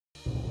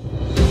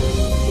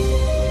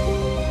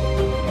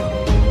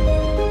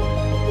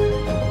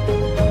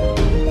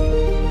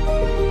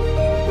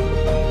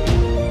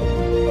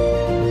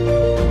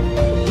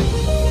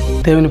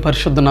దేవుని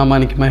పరిశుద్ధ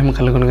నామానికి మహిమ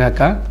కలుగును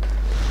గాక.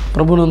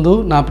 ప్రభునందు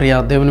నా ప్రియ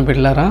దేవుని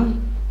బిడ్డలారా,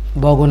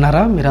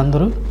 బాగున్నారా?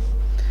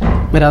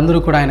 మీరందరూ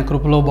కూడా ఆయన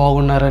కృపలో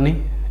బాగున్నారని,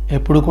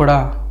 ఎప్పుడు కూడా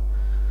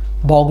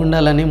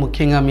బాగుండాలని,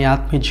 ముఖ్యంగా మీ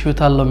ఆత్మీయ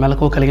జీవితాల్లో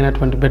మెలకువ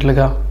కలిగినటువంటి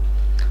బిడ్డలుగా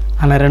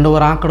ఆయన రెండవ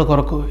రాకడ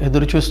కొరకు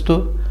ఎదురు చూస్తూ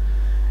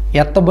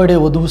ఎత్తబడే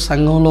వధువు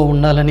సంఘంలో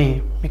ఉండాలని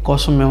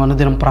మీకోసం మేము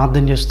అనుదినం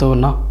ప్రార్థన చేస్తూ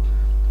ఉన్నాం.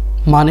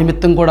 మా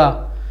నిమిత్తం కూడా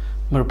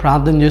మీరు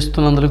ప్రార్థన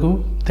చేస్తున్నందుకు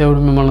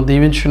దేవుడు మిమ్మల్ని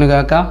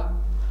దీవించునుగాక.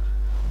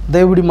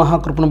 దేవుడి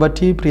మహాకృపను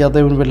బట్టి ప్రియ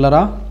దేవుని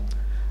బిడ్డలారా,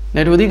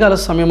 నేటి ఉదయకాల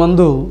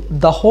సమయమందు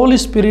the Holi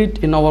spirit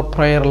in our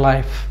prayer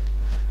life,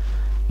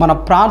 మన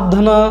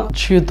ప్రార్థన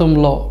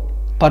జీవితంలో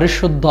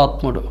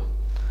పరిశుద్ధాత్ముడు,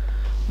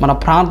 మన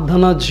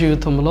ప్రార్థన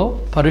జీవితంలో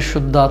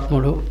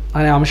పరిశుద్ధాత్ముడు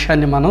అనే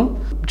అంశాన్ని మనం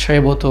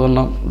చేయబోతూ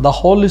ఉన్నాం. The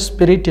Holi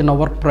spirit in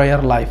our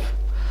prayer life,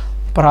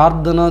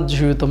 ప్రార్థన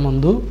జీవితం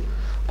ముందు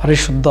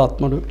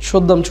పరిశుద్ధాత్ముడు.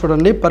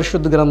 చూడండి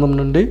పరిశుద్ధ గ్రంథం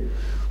నుండి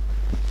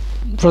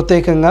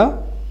ప్రత్యేకంగా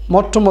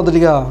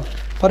మొట్టమొదటిగా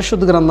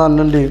పరిశుద్ధ గ్రంథం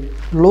నుండి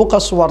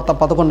లూకాసు వార్త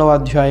 11వ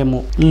అధ్యాయము,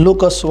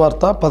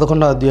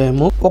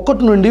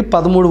 1 నుండి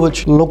 13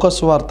 వచ్చి,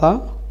 లూకాసు వార్త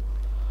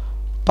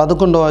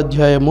 11వ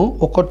అధ్యాయము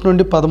 1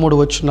 నుండి 13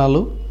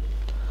 వచనాలు.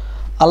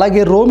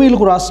 అలాగే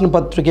రోమీలకు రాసిన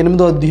పత్రిక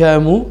 8వ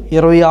అధ్యాయము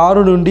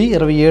 26 నుండి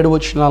 27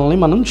 వచనాలని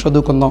మనం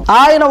చదువుకుందాం.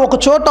 ఆయన ఒక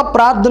చోట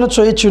ప్రార్థన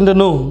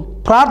చేయుచుండెను.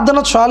 ప్రార్థన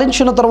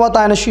చాలించిన తర్వాత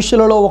ఆయన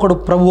శిష్యులలో ఒకడు,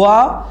 ప్రభువా,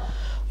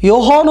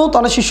 యోహాను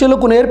తన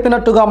శిష్యులకు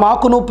నేర్పినట్టుగా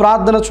మాకును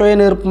ప్రార్థన చేయ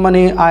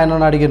నేర్పమని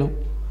ఆయనను అడిగెను.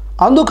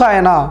 అందుకు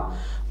ఆయన,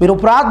 మీరు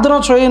ప్రార్థన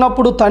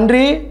చేయనప్పుడు,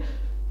 తండ్రి,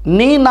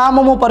 నీ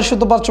నామము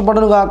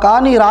పరిశుద్ధపరచబడునుగాక,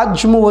 నీ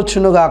రాజ్యము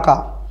వచ్చునుగాక,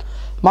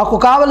 మాకు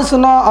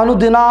కావలసిన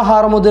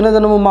అనుదినాహారము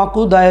దినదినము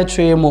మాకు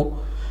దయచేయము,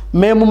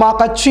 మేము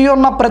మాకచ్చి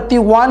ఉన్న ప్రతి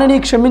వాణిని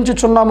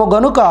క్షమించుచున్నాము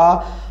గనుక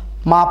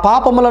మా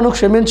పాపములను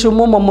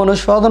క్షమించుము, మమ్మను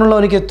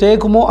శోధనలోనికి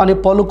తేకుము అని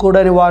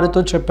పలుకుడని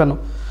వారితో చెప్పాను.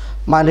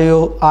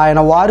 మరియు ఆయన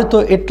వారితో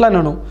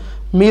ఇట్లనెను,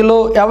 మీలో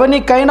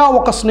ఎవరికైనా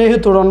ఒక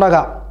స్నేహితుడు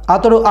ఉండగా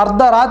అతడు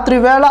అర్ధరాత్రి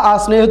వేళ ఆ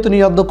స్నేహితుని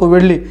యొద్దకు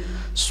వెళ్ళి,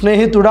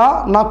 స్నేహితుడా,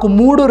 నాకు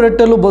 3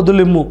 రొట్టెలు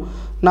బదులిమ్ము,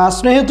 నా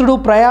స్నేహితుడు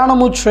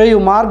ప్రయాణము చేయు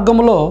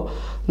మార్గంలో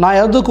నా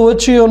యొద్దకు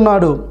వచ్చి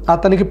ఉన్నాడు,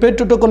 అతనికి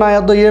పెట్టుటకు నా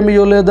యొద్ద ఏమీ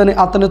లేదని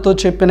అతనితో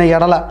చెప్పిన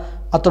ఎడల,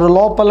 అతడు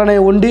లోపలనే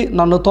ఉండి,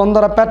 నన్ను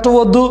తొందర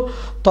పెట్టవద్దు,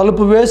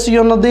 తలుపు వేసి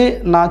ఉన్నది,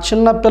 నా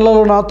చిన్న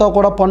పిల్లలు నాతో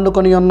కూడా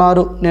పండుకొని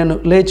ఉన్నారు, నేను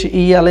లేచి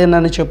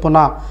ఇయ్యలేనని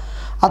చెప్పునా.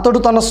 అతడు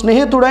తన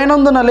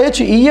స్నేహితుడైనందున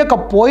లేచి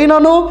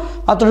ఇయ్యకపోయినను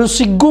అతడు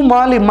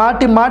సిగ్గుమాలి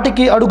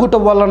మాటికి అడుగుట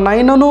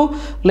వలనైనను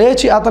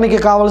లేచి అతనికి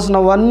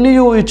కావలసినవన్నీ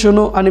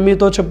ఇచ్చును అని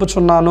మీతో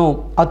చెప్పుచున్నాను.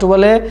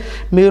 అటువలే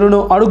మీరును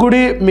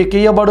అడుగుడి మీకు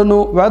ఇయ్యబడును,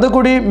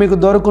 వెదకుడి మీకు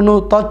దొరుకును,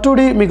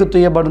 తట్టుడి మీకు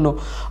తీయబడును.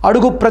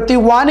 అడుగు ప్రతి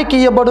వానికి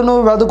ఇయ్యబడును,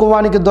 వెదకు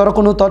వానికి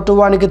దొరకును, తట్టు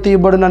వానికి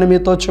తీయబడును అని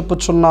మీతో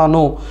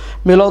చెప్పుచున్నాను.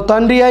 మీలో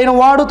తండ్రి అయిన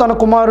వాడు తన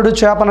కుమారుడు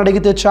చేపను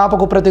అడిగితే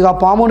చేపకు ప్రతిగా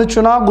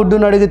పామునిచ్చునా,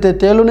 గుడ్డును అడిగితే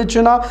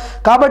తేలునిచ్చునా?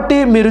 కాబట్టి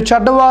మీరు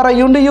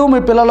చెడ్డవారయ్యుండి మీ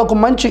పిల్లలకు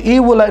మంచి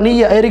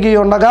ఈవులనీయ ఎరిగి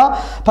ఉండగా,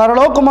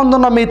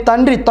 పరలోకమందున్న మీ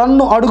తండ్రి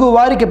తన్ను అడుగు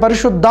వారికి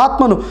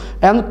పరిశుద్ధాత్మను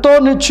ఎంతో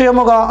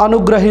నిశ్చయముగా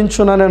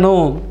అనుగ్రహించుననెను.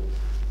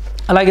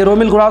 అలాగే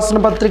రోమీలకు రాసిన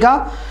పత్రిక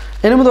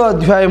 8వ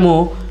అధ్యాయము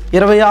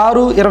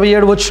 26,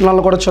 27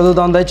 వచనాలను కూడా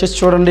చదువుదాం. దయచేసి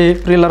చూడండి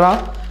ప్రియులరా.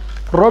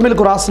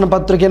 రోమీలకు రాసిన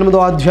పత్రిక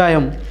 8వ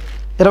అధ్యాయం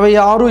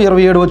 26,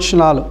 27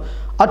 వచనాలు.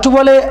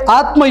 అటువలే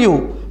ఆత్మయు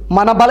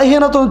మన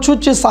బలహీనతను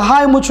చూచి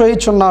సహాయము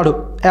చేయుచున్నాడు.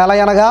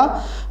 ఎలాగనగా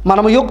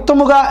మనము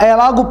యుక్తముగా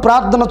ఎలాగూ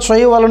ప్రార్థన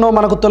చేయవలనో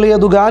మనకు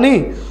తెలియదు కానీ,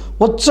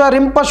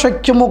 ఉచ్చరింప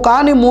శక్యము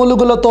కాని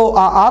మూలుగులతో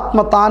ఆ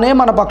ఆత్మ తానే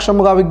మన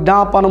పక్షముగా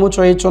విజ్ఞాపనము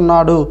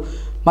చేయుచున్నాడు.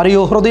 మరియు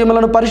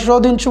హృదయములను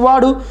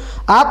పరిశోధించువాడు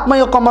ఆత్మ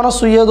యొక్క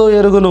మనస్సు ఏదో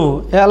ఎరుగును.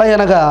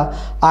 ఎలాగనగా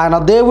ఆయన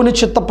దేవుని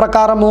చిత్త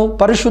ప్రకారము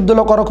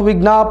పరిశుద్ధుల కొరకు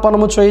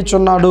విజ్ఞాపనము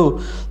చేయుచున్నాడు.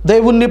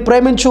 దేవుణ్ణి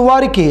ప్రేమించు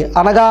వారికి,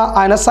 అనగా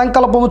ఆయన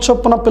సంకల్పము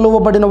చొప్పున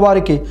పిలువబడిన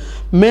వారికి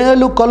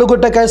మేలు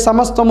కలుగుటకై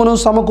సమస్తమును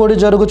సమకూడి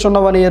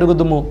జరుగుచున్నవని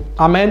ఎరుగుదుము.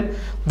 ఆమెన్.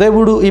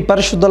 దేవుడు ఈ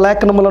పరిశుద్ధ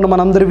లేఖనములను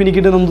మనందరి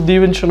వినికిడినందు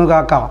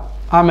దీవించునుగాక.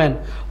 ఆమెన్.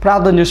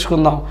 ప్రార్థన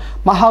చేసుకుందాం.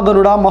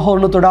 మహాగరుడా,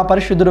 మహోన్నతుడా,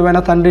 పరిశుద్ధుడైన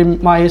తండ్రి,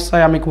 మా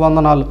యేసయ్య మీకు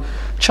వందనాలు.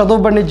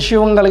 చదువుబడిన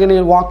జీవం కలిగిన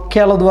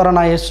వాక్యాల ద్వారా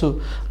నా యేసు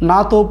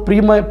నాతో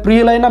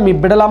ప్రియులైన మీ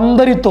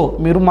బిడ్డలందరితో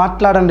మీరు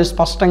మాట్లాడండి,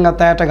 స్పష్టంగా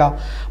తేటగా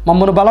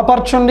మమ్మల్ని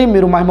బలపరచండి,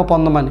 మీరు మహిమ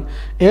పొందమని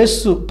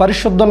యేసు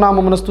పరిశుద్ధ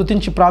నామమును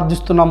స్తుతించి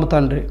ప్రార్థిస్తున్నాము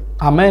తండ్రి.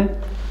 ఆమెన్.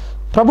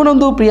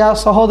 ప్రభునందు ప్రియ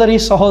సహోదరి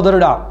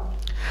సహోదరుడా,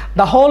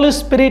 the Holi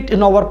spirit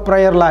in our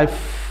prayer life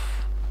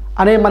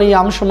అనే మన ఈ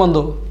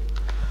అంశమందు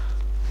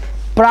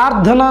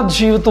ప్రార్థన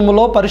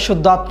జీవితంలో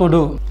పరిశుద్ధాత్ముడు.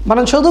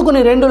 మనం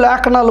చదువుకునే 2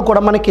 లేఖనాలు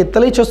కూడా మనకి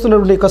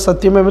తెలియచేస్తున్నటువంటి ఒక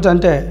సత్యం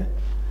ఏమిటంటే,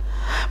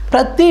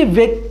 ప్రతి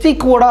వ్యక్తి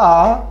కూడా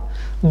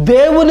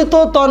దేవునితో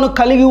తాను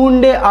కలిగి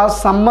ఉండే ఆ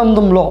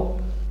సంబంధంలో,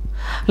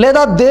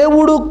 లేదా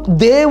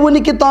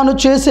దేవునికి తాను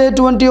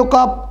చేసేటువంటి ఒక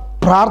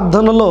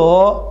ప్రార్థనలో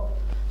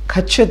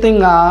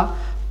ఖచ్చితంగా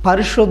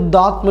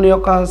పరిశుద్ధాత్ముని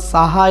యొక్క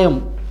సహాయం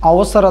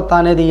అవసరత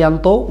అనేది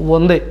ఎంతో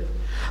ఉంది.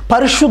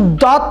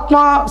 పరిశుద్ధాత్మ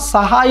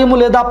సహాయము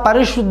లేదా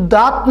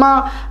పరిశుద్ధాత్మ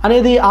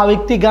అనేది ఆ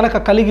వ్యక్తి గనక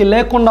కలిగి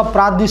లేకుండా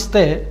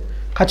ప్రార్థిస్తే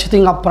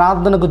ఖచ్చితంగా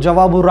ప్రార్థనకు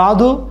జవాబు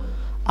రాదు.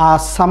 ఆ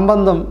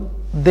సంబంధం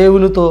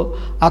దేవునితో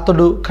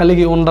అతడు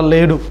కలిగి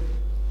ఉండలేడు,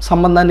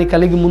 సంబంధాన్ని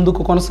కలిగి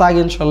ముందుకు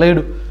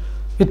కొనసాగించలేడు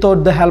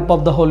without the help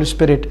of the Holi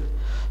spirit.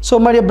 So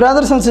my dear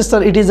brothers and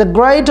sisters, it is a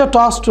greater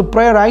task to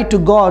pray right to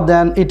God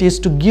than it is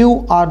to give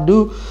or do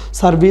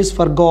service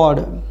for God.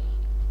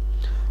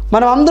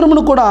 మనం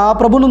అందరము కూడా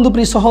ప్రభునందు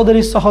ప్రియ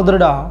సహోదరి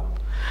సహోదరుడా,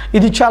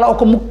 ఇది చాలా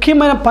ఒక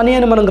ముఖ్యమైన పని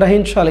అని మనం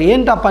గ్రహించాలి.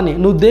 ఏంటి ఆ పని?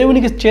 నువ్వు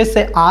దేవునికి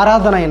చేసే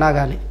ఆరాధన అయినా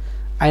కానీ,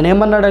 ఆయన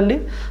ఏమన్నాడండి?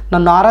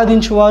 నన్ను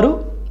ఆరాధించువారు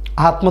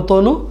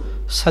ఆత్మతోనూ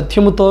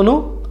సత్యముతోనూ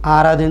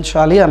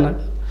ఆరాధించాలి అన్నాడు.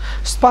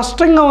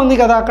 స్పష్టంగా ఉంది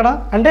కదా అక్కడ.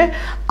 అంటే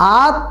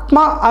ఆత్మ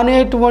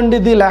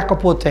అనేటువంటిది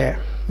లేకపోతే,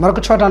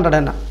 మరొక చోట అంటాడు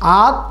ఆయన,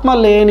 ఆత్మ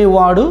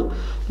లేనివాడు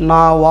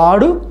నా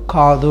వాడు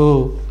కాదు.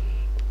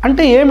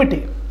 అంటే ఏమిటి?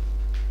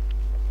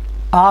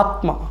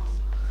 ఆత్మ,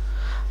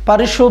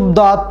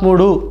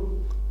 పరిశుద్ధాత్ముడు,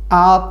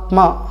 ఆత్మ.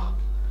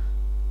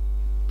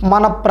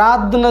 మన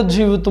ప్రార్థన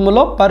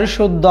జీవితంలో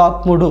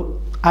పరిశుద్ధాత్ముడు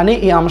అని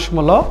ఈ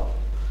అంశంలో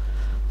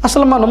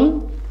అసలు మనం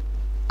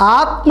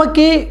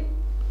ఆత్మకి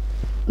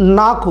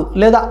నాకు,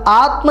 లేదా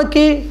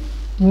ఆత్మకి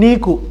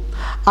నీకు,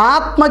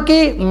 ఆత్మకి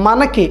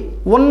మనకి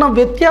ఉన్న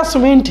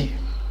వ్యత్యాసం ఏంటి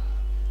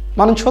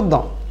మనం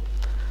చూద్దాం.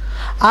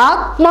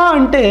 ఆత్మ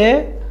అంటే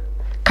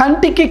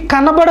కంటికి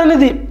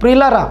కనబడనిది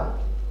ప్రియులారా.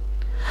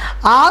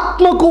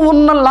 ఆత్మకు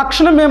ఉన్న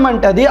లక్షణం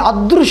ఏమంటే అది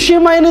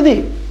అదృశ్యమైనది.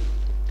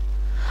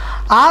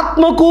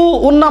 ఆత్మకు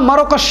ఉన్న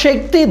మరొక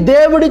శక్తి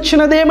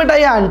దేవుడిచ్చినది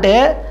ఏమిటయ్యా అంటే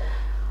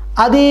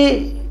అది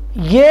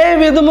ఏ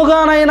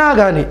విధముగానైనా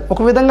కానీ,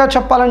 ఒక విధంగా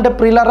చెప్పాలంటే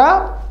ప్రియులారా,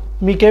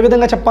 మీకు ఏ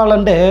విధంగా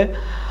చెప్పాలంటే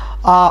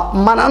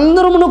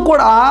మనందరమును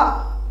కూడా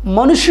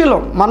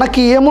మనుషులం,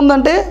 మనకి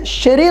ఏముందంటే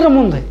శరీరం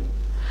ఉంది.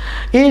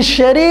 ఈ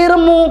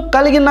శరీరము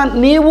కలిగిన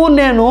నీవు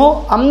నేను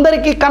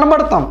అందరికీ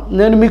కనబడతాం.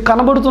 నేను మీకు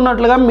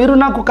కనబడుతున్నట్లుగా మీరు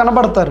నాకు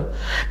కనబడతారు.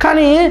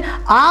 కానీ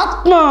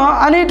ఆత్మ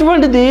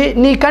అనేటువంటిది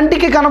నీ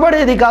కంటికి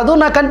కనబడేది కాదు,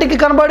 నా కంటికి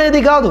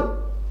కనబడేది కాదు.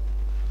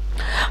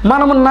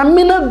 మనము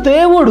నమ్మిన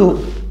దేవుడు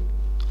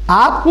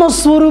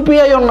ఆత్మస్వరూపి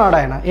అయి ఉన్నాడు.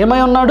 ఆయన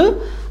ఏమై ఉన్నాడు?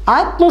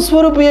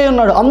 ఆత్మస్వరూపి అయి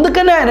ఉన్నాడు.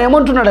 అందుకనే ఆయన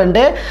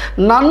ఏమంటున్నాడంటే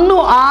నన్ను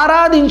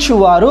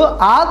ఆరాధించువారు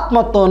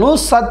ఆత్మతోనూ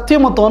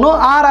సత్యముతోనూ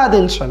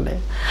ఆరాధించండి.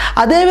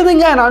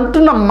 అదేవిధంగా ఆయన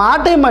అంటున్న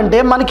మాట ఏమంటే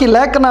మనకి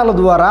లేఖనాల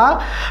ద్వారా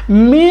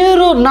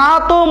మీరు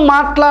నాతో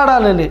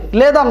మాట్లాడాలని,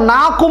 లేదా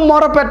నాకు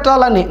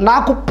మొరపెట్టాలని,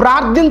 నాకు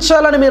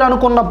ప్రార్థించాలని మీరు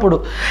అనుకున్నప్పుడు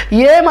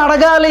ఏం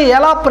అడగాలి,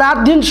 ఎలా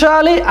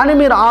ప్రార్థించాలి అని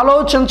మీరు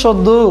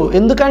ఆలోచించొద్దు.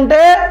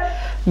 ఎందుకంటే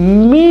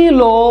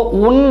మీలో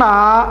ఉన్న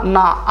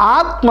నా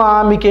ఆత్మ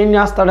మీకేం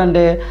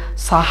చేస్తాడంటే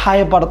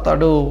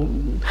సహాయపడతాడు.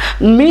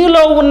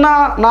 మీలో ఉన్న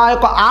నా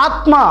యొక్క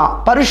ఆత్మ,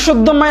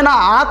 పరిశుద్ధమైన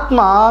ఆత్మ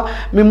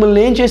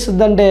మిమ్మల్ని ఏం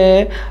చేసిద్దంటే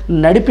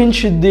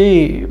నడిపించిద్ది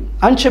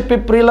అని చెప్పి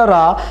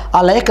ప్రియులరా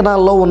ఆ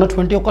లేఖనాల్లో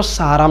ఉన్నటువంటి ఒక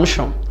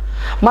సారాంశం.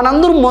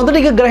 మనందరూ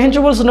మొదటిగా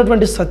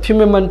గ్రహించవలసినటువంటి సత్యం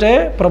ఏమంటే,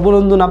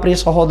 ప్రభునందు నా ప్రియ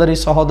సహోదరి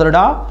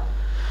సహోదరుడా,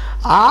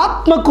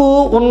 ఆత్మకు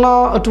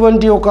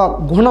ఉన్నటువంటి ఒక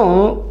గుణం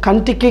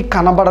కంటికి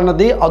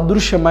కనబడనది,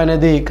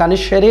 అదృశ్యమైనది. కానీ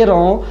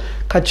శరీరం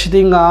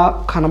ఖచ్చితంగా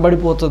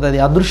కనబడిపోతుంది, అది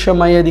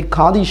అదృశ్యమయ్యేది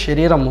కాదు ఈ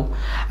శరీరము.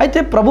 అయితే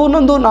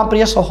ప్రభువునందు నా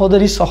ప్రియ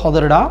సహోదరి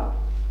సహోదరుడా,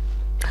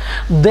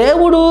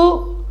 దేవుడు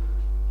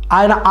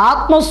ఆయన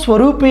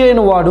ఆత్మస్వరూపి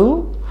అయిన వాడు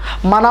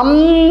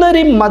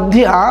మనందరి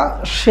మధ్య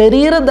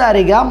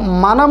శరీరధారిగా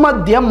మన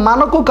మధ్య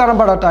మనకు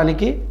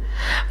కనబడటానికి,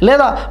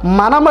 లేదా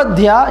మన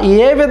మధ్య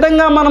ఏ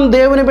విధంగా మనం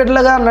దేవుని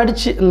బిడ్డలుగా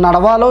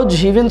నడవాలో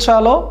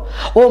జీవించాలో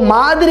ఓ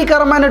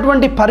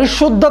మాదిరికరమైనటువంటి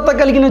పరిశుద్ధత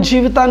కలిగిన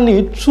జీవితాన్ని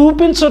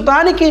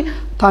చూపించటానికి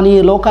తను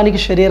ఈ లోకానికి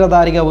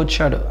శరీరధారిగా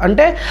వచ్చాడు.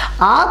 అంటే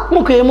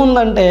ఆత్మకు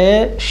ఏముందంటే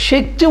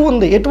శక్తి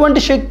ఉంది.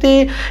 ఎటువంటి శక్తి?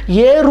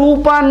 ఏ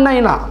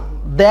రూపాన్నైనా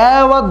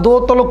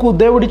దేవదూతలకు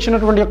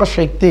దేవుడిచ్చినటువంటి ఒక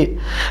శక్తి.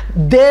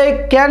 They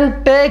can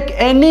take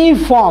any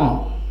form,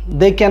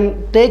 they can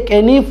take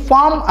any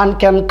form and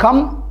can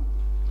come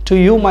to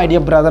you my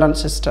dear brother and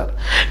sister.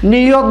 నీ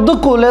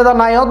యొద్దకు లేదా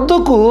నా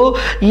యొద్దకు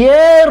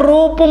ఏ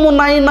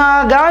రూపమునైనా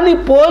కానీ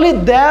పోలి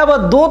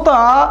దేవదూత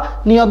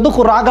నీ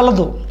యొద్దకు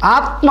రాగలదు,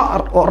 ఆత్మ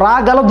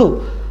రాగలదు.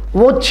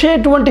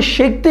 వచ్చేటువంటి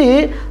శక్తి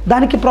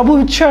దానికి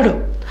ప్రభువు ఇచ్చాడు.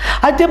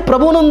 అయితే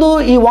ప్రభువునందు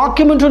ఈ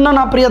వాక్యం వింటున్న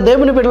నా ప్రియ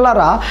దేవుని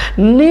బిడ్డలారా,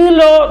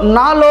 నీలో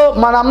నాలో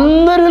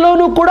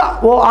మనందరిలోనూ కూడా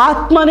ఓ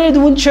ఆత్మ అనేది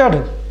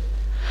ఉంచాడు.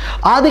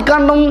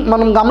 ఆదికాండం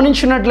మనం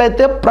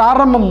గమనించినట్లయితే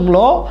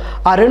ప్రారంభంలో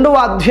ఆ 2వ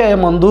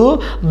అధ్యాయమందు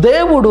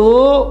దేవుడు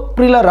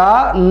ప్రియులరా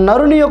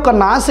నరుని యొక్క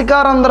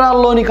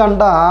నాసికారంధ్రాల్లోని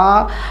కంట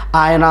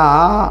ఆయన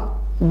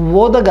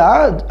ఓదగా,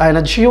 ఆయన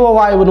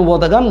జీవవాయువును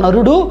ఓదగా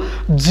నరుడు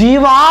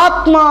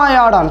జీవాత్మ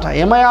అయ్యాడంట.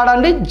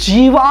 ఏమయ్యాడండి?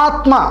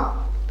 జీవాత్మ.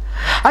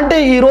 అంటే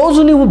ఈరోజు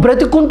నువ్వు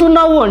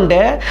బ్రతికుంటున్నావు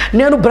అంటే,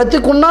 నేను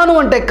బ్రతికున్నాను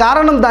అంటే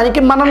కారణం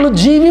దానికి మనల్ని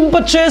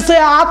జీవింపచేసే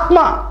ఆత్మ.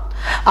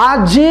 ఆ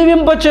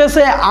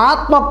జీవింపచేసే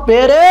ఆత్మ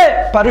పేరే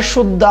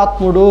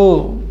పరిశుద్ధాత్ముడు.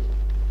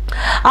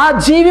 ఆ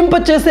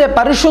జీవింపచేసే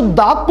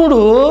పరిశుద్ధాత్ముడు,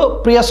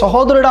 ప్రియ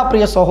సహోదరుడా,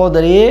 ప్రియ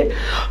సహోదరి,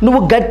 నువ్వు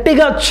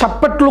గట్టిగా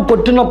చప్పట్లు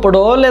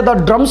కొట్టినప్పుడో లేదా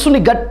డ్రమ్స్ని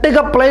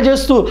గట్టిగా ప్లే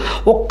చేస్తూ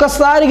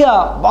ఒక్కసారిగా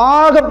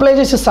బాగా ప్లే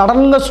చేసి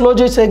సడన్గా స్లో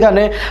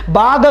చేసేగానే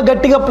బాగా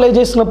గట్టిగా ప్లే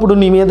చేసినప్పుడు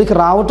నీ మీదకి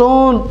రావటం,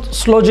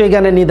 స్లో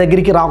చేయగానే నీ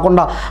దగ్గరికి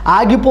రాకుండా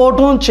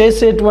ఆగిపోవటం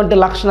చేసేటువంటి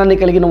లక్షణాన్ని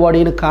కలిగిన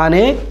వాడిని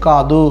కానే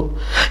కాదు.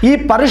 ఈ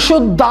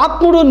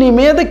పరిశుద్ధాత్ముడు నీ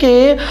మీదకి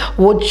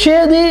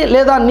వచ్చేది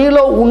లేదా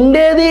నీలో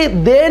ఉండేది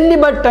దేన్ని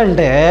బట్టి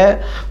అంటే,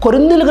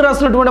 కొరింథీయులకు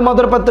రాసినటువంటి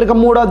మొదటి పత్రిక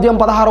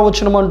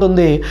 3:16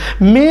 అంటుంది,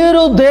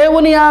 మీరు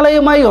దేవుని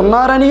ఆలయమై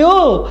ఉన్నారనియు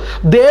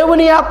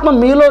దేవుని ఆత్మ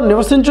మీలో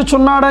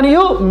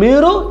నివసించుచున్నాడనియు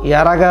మీరు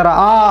ఎరగరా.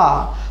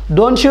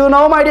 Don't you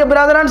know my dear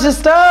brother and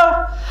sister,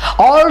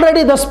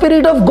 already the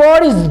spirit of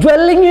God is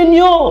dwelling in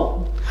you.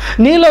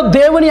 నీలో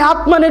దేవుని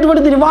ఆత్మ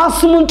అనేటువంటిది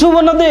నివాసం ఉంటూ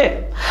ఉన్నది.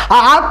 ఆ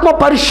ఆత్మ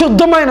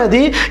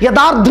పరిశుద్ధమైనది,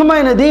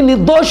 యథార్థమైనది,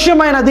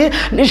 నిర్దోషమైనది,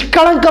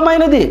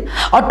 నిష్కళంకమైనది.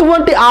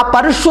 అటువంటి ఆ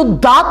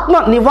పరిశుద్ధాత్మ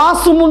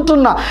నివాసం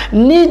ఉంటున్న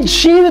నీ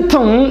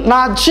జీవితం,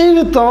 నా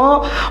జీవితం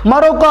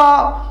మరొక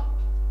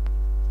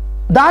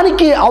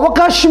దానికి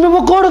అవకాశం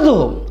ఇవ్వకూడదు.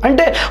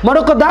 అంటే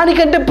మరొక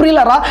దానికంటే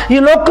ప్రియులరా, ఈ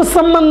లోక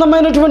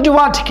సంబంధమైనటువంటి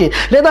వాటికి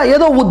లేదా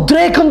ఏదో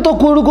ఉద్రేకంతో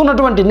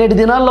కూడుకున్నటువంటి నేటి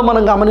దినాల్లో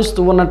మనం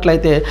గమనిస్తూ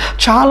ఉన్నట్లయితే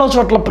చాలా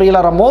చోట్ల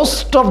ప్రియులరా,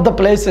 most of the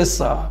places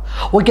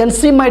we can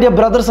see my dear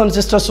brothers and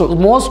sisters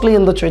mostly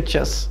in the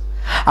churches.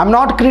 I'm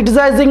not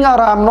criticising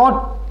are I'm not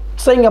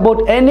saying about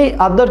any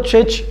other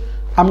church.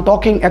 I'm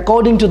talking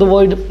according to the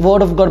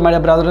word of God, my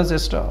dear brother and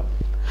sister.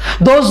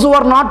 Those who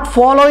are not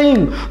following,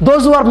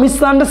 those who are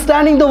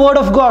misunderstanding the word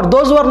of God,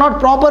 those who are not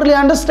properly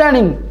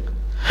understanding,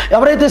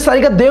 ఎవరైతే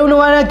సరిగా దేవుని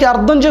వారికి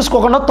అర్థం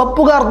చేసుకోకుండా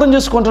తప్పుగా అర్థం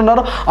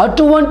చేసుకుంటున్నారో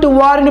అటువంటి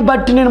వారిని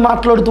బట్టి నేను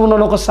మాట్లాడుతూ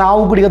ఉన్నాను. ఒక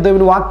సావుకుడిగా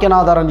దేవుని వాక్యాన్ని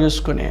ఆధారం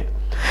చేసుకుని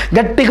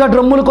గట్టిగా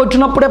డ్రమ్ములు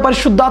కొట్టినప్పుడే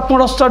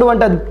పరిశుద్ధాత్ముడు వస్తాడు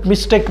అంటే అది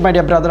mistake my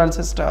dear brother and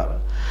sister.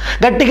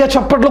 గట్టిగా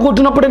చప్పట్లు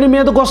కొట్టినప్పుడే నీ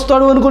మీదకి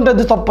వస్తాడు అనుకుంటే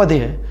అది తప్పది.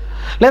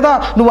 లేదా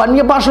నువ్వు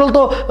అన్య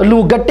భాషలతో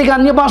నువ్వు గట్టిగా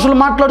అన్య భాషలు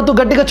మాట్లాడుతూ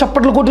గట్టిగా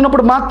చప్పట్లు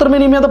కొట్టినప్పుడు మాత్రమే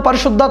నీ మీద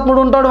పరిశుద్ధాత్ముడు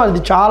ఉంటాడు,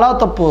 అది చాలా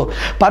తప్పు.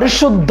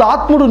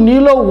 పరిశుద్ధాత్ముడు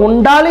నీలో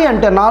ఉండాలి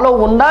అంటే, నాలో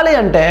ఉండాలి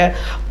అంటే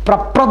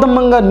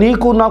ప్రప్రథమంగా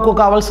నీకు నాకు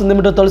కావాల్సింది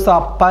ఏమిటో తెలుసా?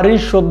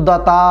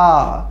 పరిశుద్ధత,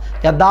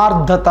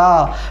 యథార్థత,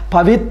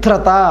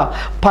 పవిత్రత,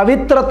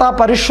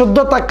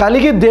 పరిశుద్ధత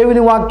కలిగి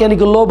దేవుని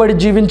వాక్యానికి లోబడి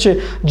జీవించే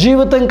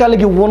జీవితం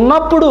కలిగి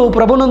ఉన్నప్పుడు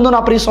ప్రభునందు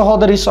నా ప్రియ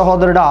సహోదరి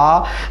సహోదరుడా,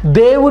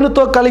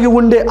 దేవునితో కలిగి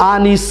ఉండే ఆ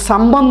నీ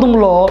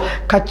సంబంధంలో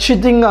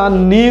ఖచ్చితంగా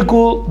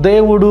నీకు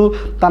దేవుడు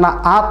తన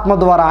ఆత్మ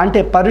ద్వారా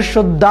అంటే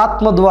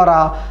పరిశుద్ధాత్మ ద్వారా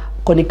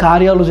కొన్ని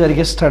కార్యాలు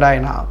జరిగిస్తాడు.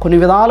 ఆయన కొన్ని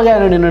విధాలుగా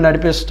ఆయన నిన్ను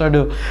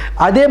నడిపిస్తాడు.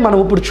 అదే మనం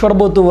ఇప్పుడు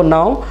చూడబోతూ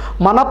ఉన్నాం.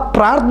 మన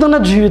ప్రార్థన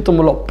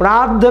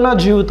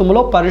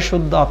జీవితంలో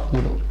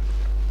పరిశుద్ధాత్ముడు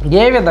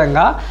ఏ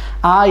విధంగా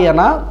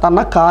ఆయన తన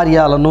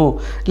కార్యాలను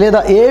లేదా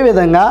ఏ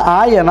విధంగా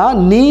ఆయన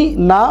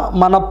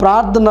మన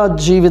ప్రార్థన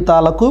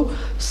జీవితాలకు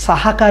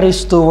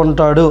సహకరిస్తూ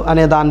ఉంటాడు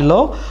అనే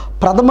దానిలో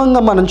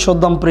ప్రథమంగా మనం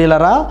చూద్దాం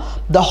ప్రియులరా.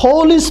 The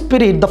Holi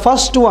spirit, the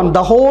first one,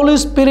 the Holi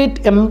spirit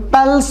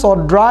impulse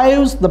R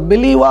drives the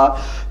believer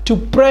to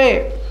pray.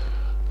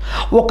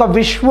 ఒక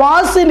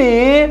విశ్వాసిని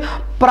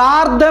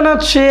ప్రార్థన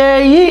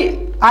చేయి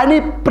అని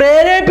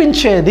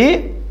ప్రేరేపించేది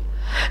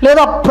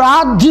లేదా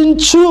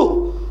ప్రార్థించు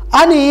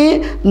అని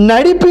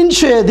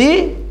నడిపించేది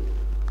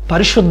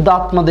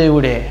పరిశుద్ధాత్మ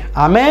దేవుడే.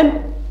 ఆమేన్.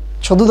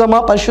 చదువుదామా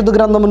పరిశుద్ధ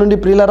గ్రంథము నుండి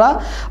ప్రియులరా?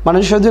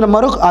 మనం చదివిన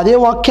అదే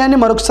వాక్యాన్ని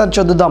మరొకసారి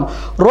చదువుదాం.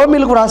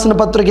 రోమీలకు రాసిన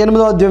పత్రిక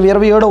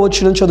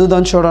 8:27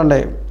 చదువుదాం. చూడండి.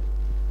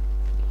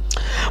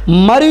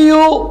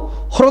 మరియు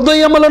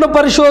హృదయములను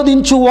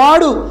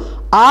పరిశోధించువాడు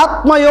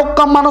ఆత్మ యొక్క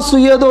మనసు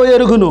ఏదో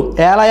ఎరుగును,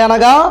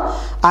 ఏలయనగా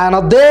ఆయన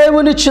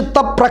దేవుని చిత్త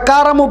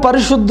ప్రకారము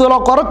పరిశుద్ధుల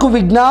కొరకు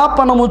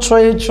విజ్ఞాపనము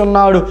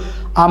చేయుచున్నాడు.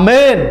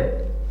 ఆమేన్.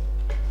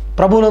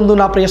 ప్రభునందు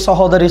నా ప్రియ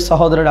సహోదరి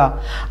సహోదరుడా,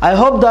 I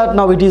hope that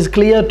now it is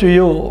clear to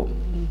you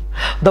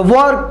the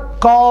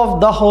work of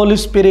the Holy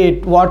Spirit.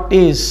 What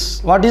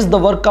is the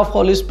work of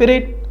Holy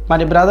Spirit, my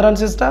brother and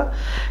sister?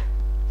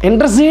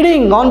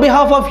 Interceding on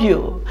behalf of you,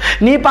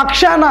 నీ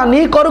పక్షాన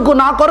నీ కొరకు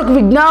నా కొరకు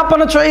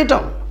విజ్ఞాపన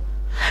చేయటం.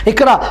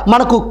 ఇక్కడ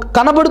మనకు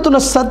కనబడుతున్న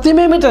సత్యం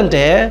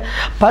ఏమిటంటే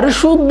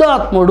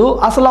పరిశుద్ధాత్ముడు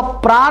అసలు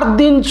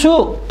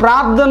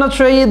ప్రార్థన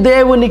చేయి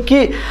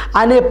దేవునికి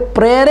అనే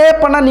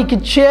ప్రేరేపణ నీకు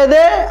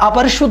ఇచ్చేదే ఆ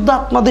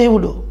పరిశుద్ధాత్మ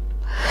దేవుడు.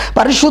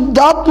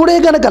 పరిశుద్ధాత్ముడే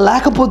గనక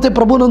లేకపోతే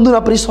ప్రభునందు నా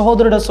ప్రియ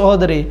సహోదరుడ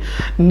సహోదరి,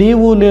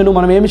 నీవు నేను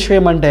మనం ఏమి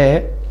చేయమంటే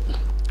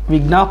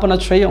విజ్ఞాపన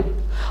చేయం,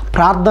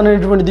 ప్రార్థన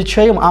అనేటువంటిది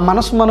చేయం. ఆ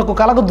మనసు మనకు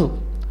కలగదు.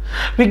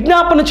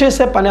 విజ్ఞాపన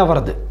చేసే పని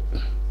ఎవరిది?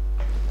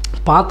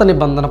 పాత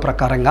నిబంధన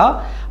ప్రకారంగా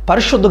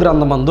పరిశుద్ధ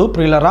గ్రంథమందు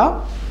ప్రియులరా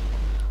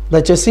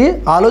దయచేసి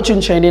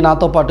ఆలోచించండి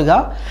నాతో పాటుగా.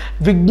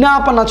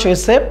 విజ్ఞాపన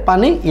చేసే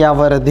పని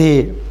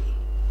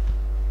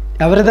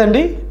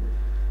ఎవరిదండి?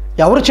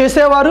 ఎవరు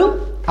చేసేవారు?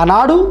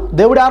 ఆనాడు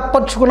దేవుడు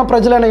ఏర్పరచుకున్న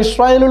ప్రజలైన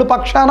ఇశ్రాయేలుల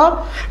పక్షాన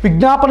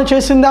విజ్ఞాపన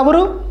చేసింది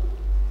ఎవరు?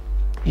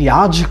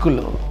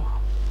 యాజకులు,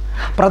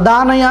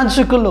 ప్రధాన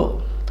యాజకులు.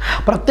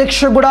 ప్రత్యక్ష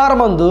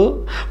గుడారమందు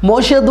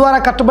మోషే ద్వారా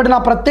కట్టబడిన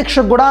ప్రత్యక్ష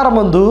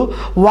గుడారమందు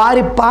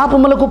వారి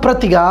పాపములకు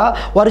ప్రతిగా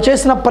వారు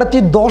చేసిన ప్రతి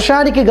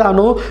దోషానికి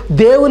గాను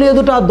దేవుని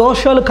ఎదుట ఆ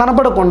దోషాలు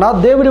కనపడకుండా,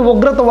 దేవుని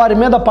ఉగ్రత వారి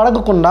మీద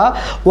పడకుండా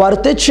వారు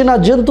తెచ్చిన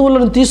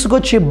జంతువులను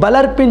తీసుకొచ్చి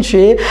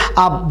బలర్పించి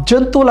ఆ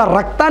జంతువుల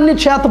రక్తాన్ని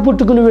చేత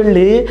పుట్టుకుని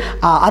వెళ్ళి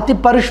ఆ అతి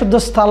పరిశుద్ధ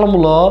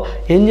స్థలంలో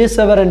ఏం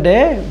చేసేవారంటే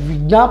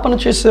విజ్ఞాపన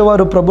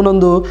చేసేవారు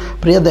ప్రభునందు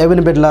ప్రియ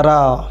దేవుని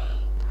బిడ్డలారా.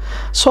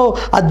 సో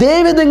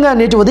అదేవిధంగా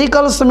నేటి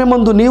ఉదయకాల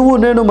సమయమందు నీవు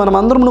నేను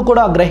మనమందరము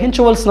కూడా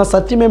గ్రహించవలసిన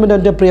సత్యం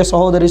ఏమిటంటే ప్రియ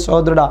సహోదరి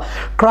సహోదరుడా,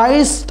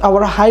 Christ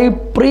hour high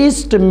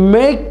priest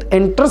make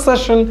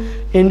intercession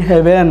in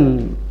heaven.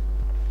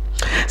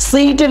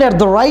 Seated at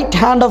the right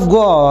hand of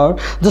God,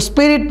 the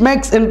Spirit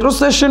makes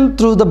intercession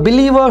through the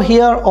believer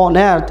here on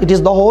earth. It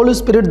is the Holy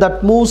Spirit that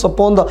moves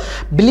upon the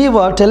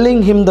believer,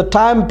 telling him the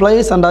time,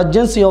 place and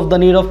urgency of the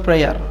need of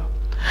prayer.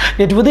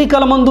 నేటి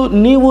ఉదయకాలమందు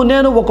నీవు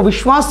నేను ఒక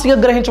విశ్వాసిగా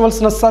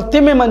గ్రహించవలసిన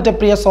సత్యం ఏమంటే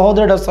ప్రియ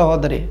సహోదరుడు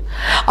సహోదరి,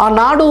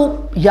 ఆనాడు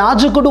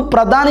యాజకుడు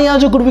ప్రధాన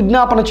యాజకుడు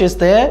విజ్ఞాపన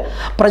చేస్తే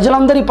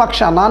ప్రజలందరి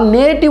పక్షాన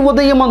నేటి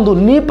ఉదయమందు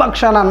నీ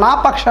పక్షాన నా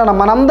పక్షాన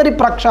మనందరి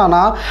పక్షాన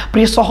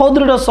ప్రియ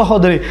సహోదరుడు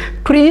సహోదరి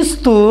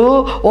క్రీస్తు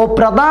ఓ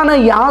ప్రధాన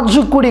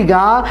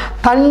యాజకుడిగా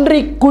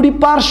తండ్రి కుడి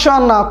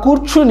పార్శ్వాన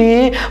కూర్చుని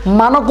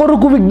మన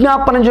కొరకు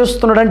విజ్ఞాపన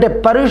చేస్తున్నాడు. అంటే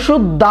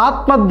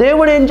పరిశుద్ధాత్మ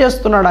దేవుడు ఏం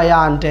చేస్తున్నాడయా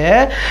అంటే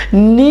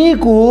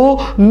నీకు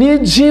నీ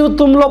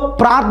జీవితంలో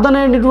ప్రార్థన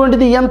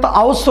అనేటువంటిది ఎంత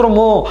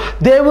అవసరమో,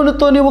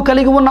 దేవునితో నీవు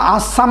కలిగి ఉన్న ఆ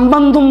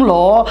సంబంధంలో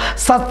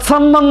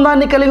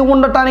సత్సంబంధాన్ని కలిగి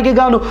ఉండటానికి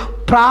గాను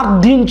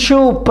ప్రార్థించు,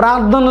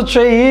 ప్రార్థన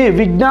చేయి,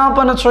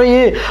 విజ్ఞాపన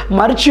చేయి,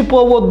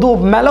 మర్చిపోవద్దు,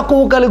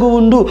 మెలకువ కలిగి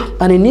ఉండు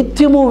అని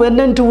నిత్యము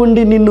వెన్నంటి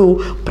ఉండి నిన్ను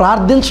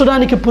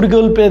ప్రార్థించడానికి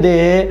పురిగొల్పేదే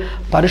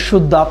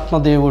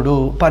పరిశుద్ధాత్మ దేవుడు,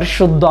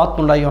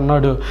 పరిశుద్ధాత్ముడు అయి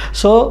ఉన్నాడు.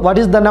 So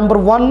what is the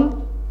number one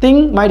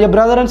thing my dear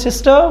brother and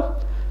sister?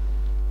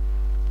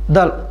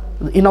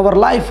 In our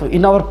life,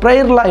 in our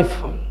prayer life,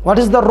 what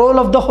is the role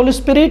of the Holy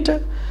Spirit?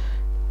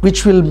 Which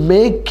will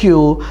make you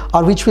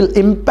or which will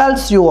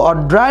impels you or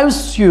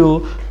drives you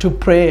to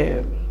pray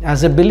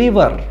as a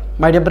believer.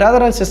 My dear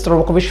brother and sister,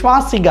 ఒక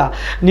విశ్వాసిగా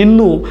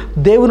నిన్ను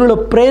దేవునిలో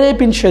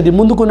ప్రేరేపించేది,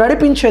 ముందుకు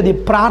నడిపించేది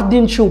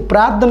ప్రార్థించు,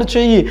 ప్రార్థన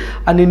చేయి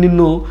అని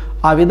నిన్ను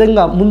ఆ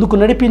విధంగా ముందుకు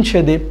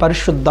నడిపించేది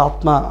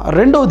పరిశుద్ధాత్మ.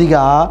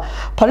 రెండవదిగా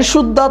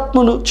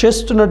పరిశుద్ధాత్మను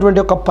చేస్తున్నటువంటి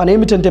ఒక పని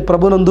ఏమిటంటే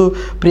ప్రభునందు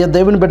ప్రియ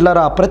దేవుని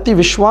బిడ్డలారా, ప్రతి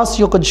విశ్వాసి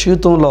యొక్క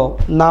జీవితంలో,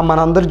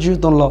 మనందరి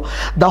జీవితంలో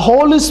the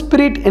Holi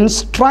spirit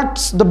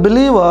instructs the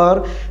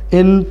believer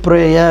in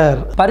prayer.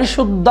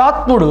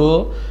 పరిశుద్ధాత్ముడు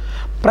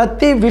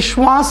ప్రతి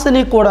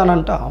విశ్వాసిని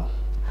కూడానంట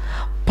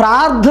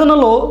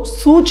ప్రార్థనలో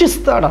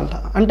సూచిస్తాడంట.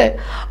 అంటే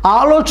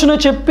ఆలోచన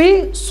చెప్పి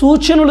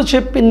సూచనలు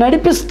చెప్పి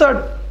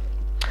నడిపిస్తాడు.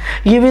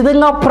 ఈ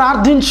విధంగా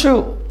ప్రార్థించు,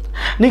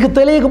 నీకు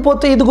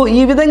తెలియకపోతే ఇదిగో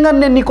ఈ విధంగా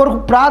నేను నీ కొరకు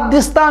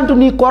ప్రార్థిస్తా అంటూ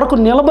నీ కొరకు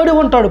నిలబడి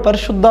ఉంటాడు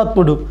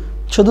పరిశుద్ధాత్ముడు.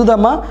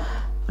 చదువుదామా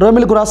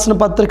రోమిలకు రాసిన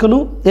పత్రికను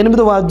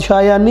 8వ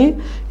అధ్యాయాన్ని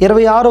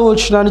 26వ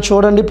వచనాన్ని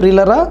చూడండి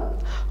ప్రియులరా.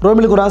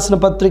 రోమిలకు రాసిన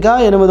పత్రిక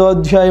 8వ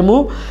అధ్యాయము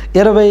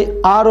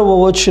 26వ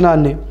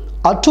వచనాన్ని.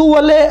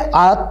 అటువలే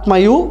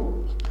ఆత్మయు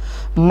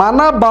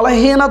మన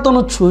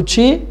బలహీనతను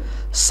చూచి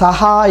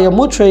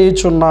సహాయము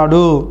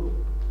చేయుచున్నాడు.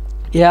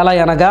 ఎలా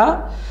అనగా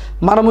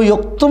మనము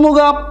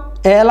యుక్తముగా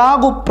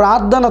ఎలాగూ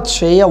ప్రార్థన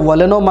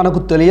చేయవలెనో మనకు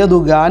తెలియదు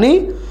కానీ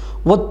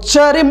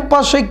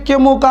ఉచ్చరింప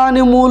శక్యము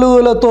కాని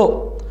మూలుగులతో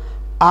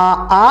ఆ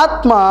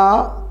ఆత్మ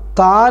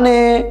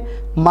తానే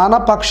మన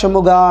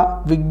పక్షముగా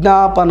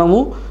విజ్ఞాపనము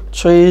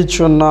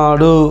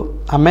చేయుచున్నాడు.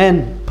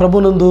 ఆమేన్.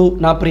 ప్రభునందు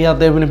నా ప్రియ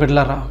దేవుని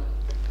బిడ్డలారా,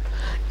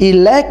 ఈ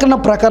లేఖన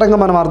ప్రకారంగా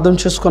మనం అర్థం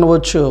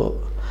చేసుకొనవచ్చు.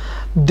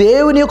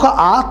 దేవుని యొక్క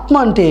ఆత్మ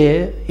అంటే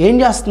ఏం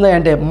చేస్తుంది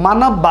అంటే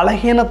మన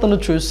బలహీనతను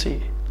చూసి,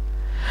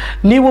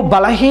 నీవు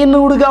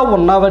బలహీనుడిగా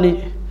ఉన్నావని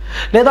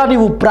లేదా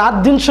నీవు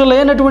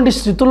ప్రార్థించలేనటువంటి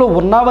స్థితిలో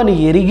ఉన్నావని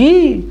ఎరిగి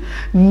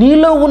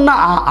నీలో ఉన్న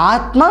ఆ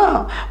ఆత్మ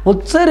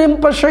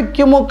ఉచ్చరింప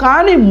శక్యము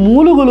కాని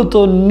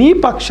మూలుగులతో నీ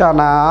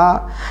పక్షాన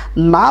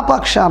నా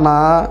పక్షాన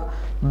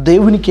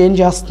దేవునికి ఏం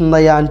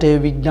చేస్తుందయ్యా అంటే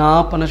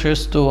విజ్ఞాపన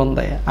చేస్తూ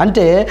ఉందయ్యా.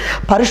 అంటే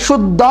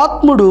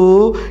పరిశుద్ధాత్ముడు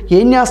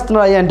ఏం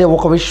చేస్తున్నాడయ్యా అంటే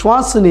ఒక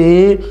విశ్వాసిని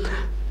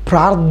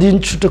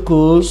ప్రార్థించుటకు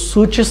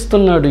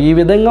సూచిస్తున్నాడు. ఈ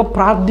విధంగా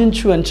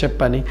ప్రార్థించు అని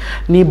చెప్పని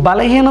నీ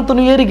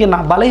బలహీనతను ఎరిగి, నా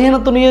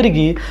బలహీనతను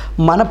ఎరిగి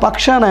మన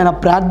పక్షాన ఆయన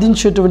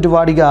ప్రార్థించేటువంటి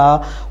వాడిగా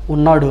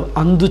ఉన్నాడు.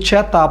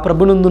 అందుచేత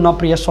ప్రభునందు నా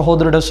ప్రియ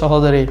సహోదరుడు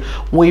సహోదరి,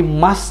 we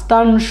must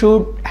and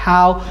should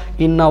have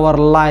in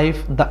our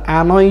life the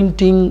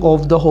anointing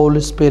of the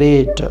Holi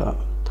spirit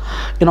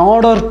in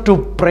order to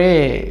pray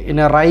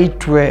in a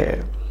right way.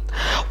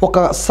 ఒక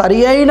సరి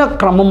అయిన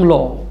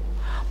క్రమంలో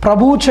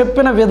ప్రభువు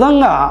చెప్పిన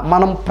విధంగా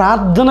మనం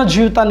ప్రార్థన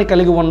జీవితాన్ని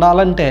కలిగి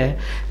ఉండాలంటే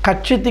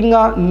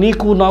ఖచ్చితంగా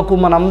నీకు నాకు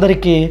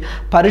మనందరికీ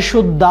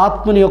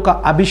పరిశుద్ధాత్మని యొక్క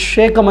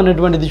అభిషేకం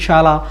అనేటువంటిది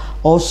చాలా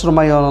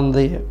అవసరమై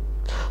ఉంది.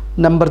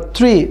 నెంబర్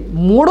 3,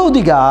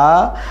 మూడవదిగా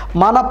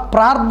మన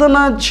ప్రార్థన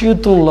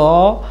జీవితంలో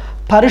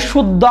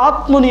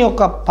పరిశుద్ధాత్ముని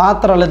యొక్క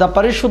పాత్ర లేదా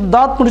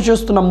పరిశుద్ధాత్ముడు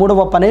చేస్తున్న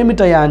మూడవ పని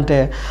ఏమిటయ్యా అంటే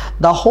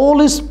the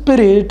Holi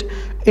spirit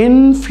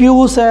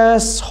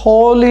ఇన్ఫ్యూజెస్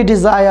Holi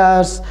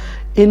desires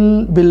in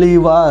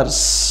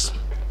believers.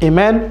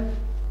 ఆమేన్.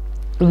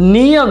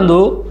 నీ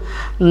యందు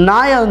నా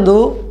యందు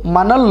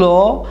మనల్లో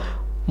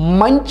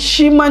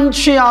మంచి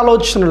మంచి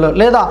ఆలోచనలు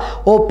లేదా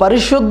ఓ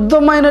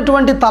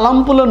పరిశుద్ధమైనటువంటి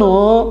తలంపులను,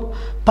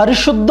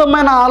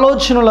 పరిశుద్ధమైన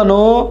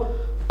ఆలోచనలను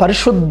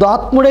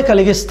పరిశుద్ధాత్ముడే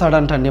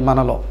కలిగిస్తాడంటండి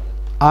మనలో.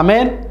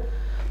 ఆమేన్.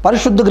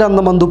 పరిశుద్ధ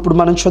గ్రంథమందు ఇప్పుడు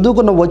మనం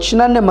చదువుకున్న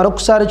వచనాన్ని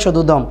మరొకసారి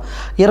చదువుదాం.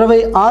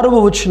 26వ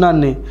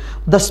వచనాన్ని.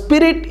 The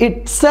spirit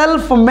it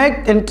self make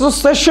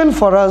intercession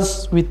for us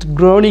with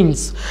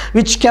groanings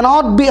which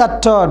cannot be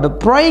uttered,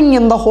 praying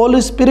in the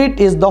Holi spirit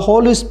is the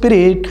Holi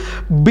spirit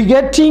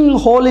బిగెటింగ్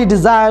Holi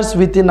desires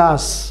with in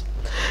us.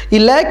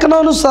 ఈ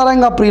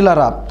లేఖనానుసారంగా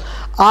ప్రియులరా,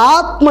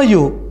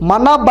 ఆత్మయు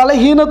మన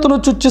బలహీనతను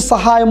చూచి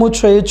సహాయము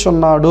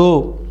చేయుచున్నాడు.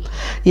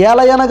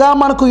 ఎలయనగా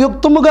మనకు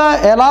యుక్తముగా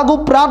ఎలాగూ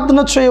ప్రార్థన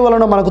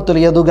చేయవలనో మనకు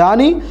తెలియదు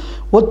కానీ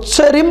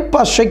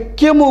ఉచ్చరింప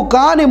శక్యము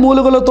కాని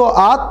మూలుగులతో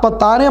ఆత్మ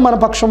తానే మన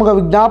పక్షముగా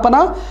విజ్ఞాపన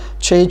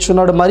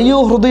చేయుచున్నాడు. మరియు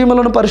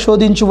హృదయములను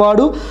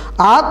పరిశోధించువాడు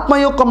ఆత్మ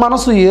యొక్క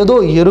మనసు ఏదో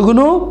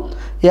ఎరుగును,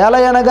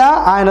 ఎలయనగా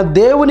ఆయన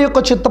దేవుని యొక్క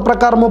చిత్త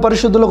ప్రకారము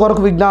పరిశుద్ధుల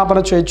కొరకు విజ్ఞాపన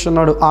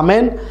చేయుచున్నాడు.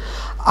 ఆమేన్.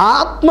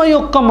 ఆత్మ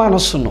యొక్క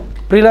మనస్సును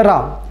ప్రియులరా,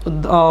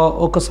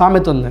 ఒక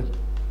సామెత ఉంది.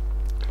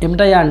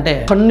 ఏమిటయ్యా అంటే,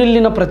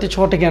 కన్నెళ్ళిన ప్రతి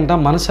చోటకి అంట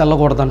మనసు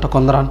వెళ్ళకూడదంట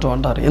కొందరు అంటూ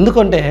అంటారు.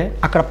 ఎందుకంటే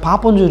అక్కడ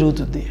పాపం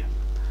జరుగుతుంది.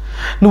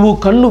 నువ్వు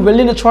కన్ను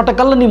వెళ్ళిన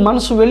చోటకల్లా నీ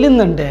మనసు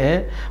వెళ్ళిందంటే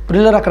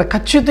ప్రియులరా, అక్కడ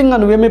ఖచ్చితంగా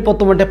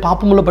నువ్వేమైపోతావు అంటే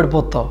పాపంలో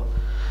పడిపోతావు.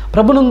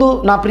 ప్రభునందు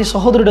నా ప్రియ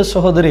సహోదరుడు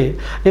సహోదరి,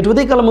 నేటి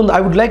ఉదయకాలం ముందు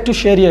I would like to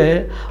share A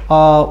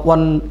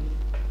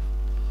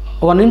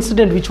one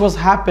incident which was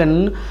happened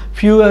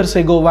few years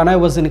ago when I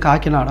was in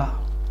Kakinada.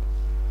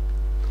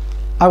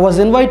 I was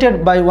invited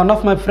by one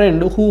of my friend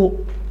who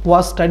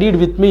was studied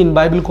with me in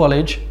Bible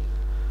college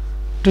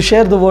to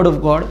share the word of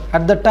God.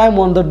 At that time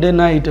on the day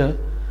night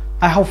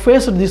I have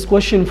faced this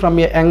question from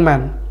a young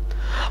man.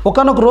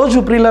 ఒకనొక రోజు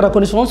ప్రియులరా,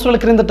 కొన్ని సంవత్సరాల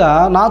క్రిందట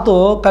నాతో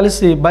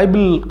కలిసి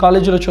Bible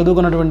కాలేజీలో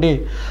చదువుకున్నటువంటి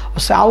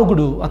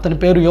సేవకుడు, అతని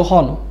పేరు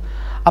యోహాను.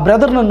 ఆ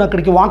బ్రదర్ నన్ను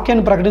అక్కడికి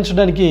వాక్యాన్ని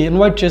ప్రకటించడానికి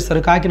ఇన్వైట్ చేస్తారు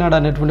కాకినాడ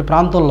అనేటువంటి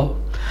ప్రాంతంలో.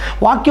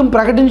 వాక్యం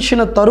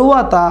ప్రకటించిన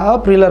తరువాత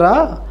ప్రియులరా,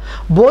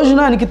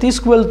 భోజనానికి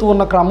తీసుకువెళ్తూ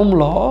ఉన్న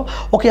క్రమంలో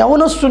ఒక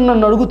యవనస్తుడు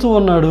నన్ను అడుగుతూ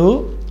ఉన్నాడు,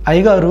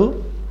 అయ్యగారు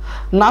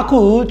నాకు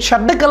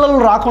చెడ్డ కళలు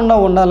రాకుండా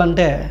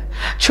ఉండాలంటే,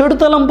 చెడు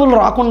తలంపులు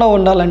రాకుండా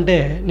ఉండాలంటే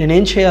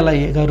నేనేం చేయాలి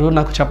అయ్యగారు,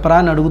 నాకు చెప్పరా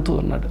అని అడుగుతూ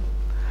ఉన్నాడు.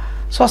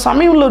 సో ఆ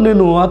సమయంలో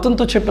నేను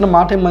అతనితో చెప్పిన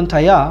మాట ఏమంటే,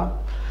 అయ్యా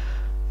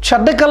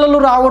చెడ్డ కళలు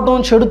రావటం,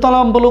 చెడు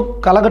తలంపులు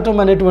కలగటం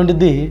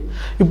అనేటువంటిది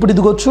ఇప్పుడు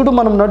ఇదిగో చూడు,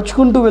 మనం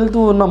నడుచుకుంటూ వెళ్తూ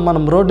ఉన్నాం,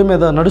 మనం రోడ్డు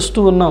మీద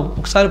నడుస్తూ ఉన్నాం,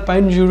 ఒకసారి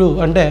పైన చూడు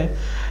అంటే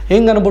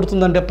ఏం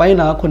కనబడుతుందంటే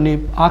పైన కొన్ని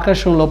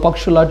ఆకాశంలో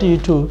పక్షులు అటు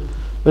ఇటు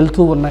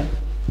వెళ్తూ ఉన్నాయి.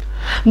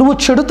 నువ్వు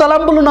చెడు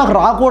తలంపులు నాకు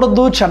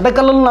రాకూడదు, చెడ్డ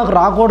కళలు నాకు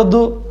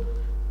రాకూడదు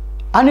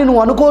అని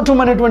నువ్వు అనుకోవటం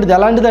అనేటువంటిది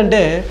ఎలాంటిదంటే,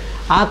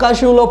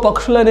 ఆకాశంలో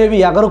పక్షులు అనేవి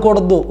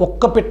ఎగరకూడదు,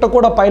 ఒక్క పిట్ట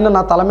కూడా పైన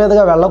నా తల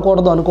మీదుగా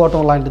వెళ్ళకూడదు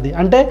అనుకోవటం లాంటిది.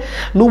 అంటే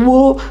నువ్వు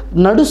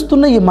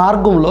నడుస్తున్న ఈ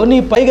మార్గంలో నీ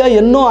పైగా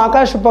ఎన్నో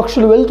ఆకాశ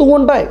పక్షులు వెళ్తూ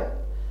ఉంటాయి,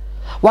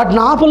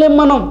 వాటిని ఆపలేం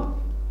మనం.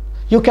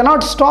 You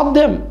cannot stop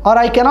them are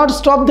I cannot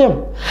stop them,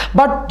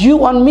 but you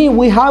and me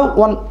we have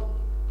one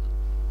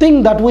thing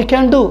that we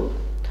can do.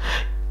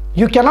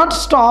 You cannot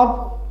stop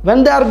when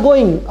they are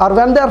going or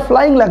when they are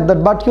flying like that,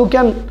 but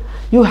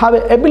you have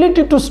a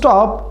ability to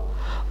stop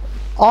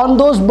on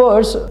those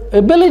birds,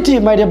 ability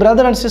my dear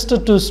brother and sister,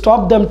 to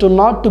stop them, to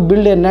not to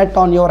build a net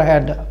on your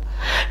head.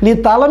 నీ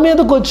తల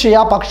మీదకి వచ్చి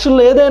ఆ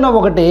పక్షుల్లో ఏదైనా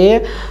ఒకటి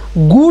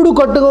గూడు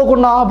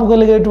కట్టుకోకుండా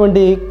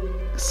ఆపగలిగేటువంటి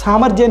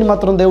సామర్థ్యాన్ని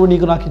మాత్రం దేవుడు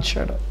నీకు నాకు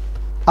ఇచ్చాడు.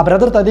 ఆ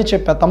బ్రదర్తో అదే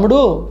చెప్పా, తమ్ముడు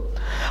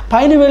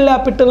పైన వెళ్ళే ఆ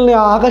పిట్టల్ని,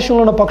 ఆ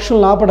ఆకాశంలో ఉన్న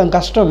పక్షులను ఆపడం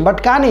కష్టం, బట్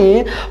కానీ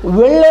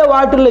వెళ్ళే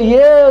వాటిల్లో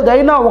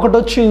ఏదైనా ఒకటి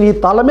వచ్చి నీ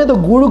తల మీద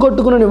గూడు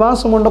కట్టుకుని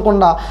నివాసం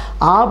ఉండకుండా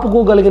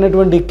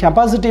ఆపుకోగలిగినటువంటి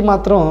కెపాసిటీ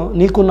మాత్రం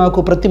నీకు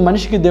నాకు ప్రతి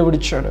మనిషికి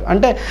దేవుడిచ్చాడు.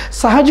 అంటే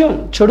సహజం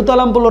చెడు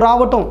తలంపులు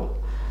రావటం,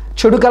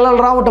 చెడు కళలు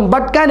రావటం,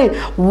 బట్ కానీ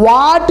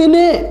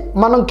వాటిని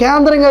మనం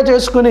కేంద్రంగా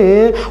చేసుకుని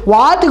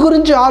వాటి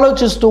గురించి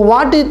ఆలోచిస్తూ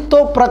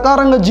వాటితో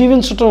ప్రకారంగా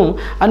జీవించటం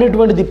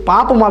అనేటువంటిది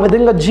పాపం. ఆ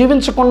విధంగా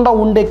జీవించకుండా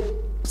ఉండే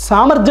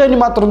సామర్థ్యాన్ని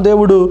మాత్రం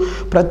దేవుడు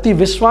ప్రతి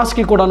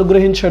విశ్వాసికి కూడా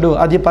అనుగ్రహించాడు.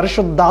 అది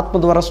పరిశుద్ధాత్మ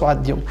ద్వారా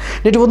సాధ్యం.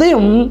 నేటి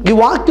ఉదయం ఈ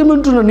వాక్యం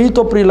వింటున్న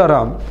నీతో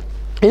ప్రియులరా,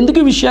 ఎందుకు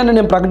ఈ విషయాన్ని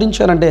నేను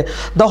ప్రకటించానంటే,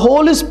 the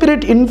Holi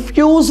spirit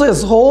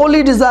ఇన్ఫ్యూజెస్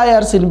Holi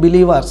desires in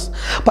believers.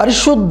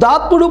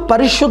 పరిశుద్ధాత్ముడు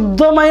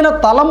పరిశుద్ధమైన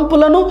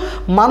తలంపులను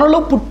మనలో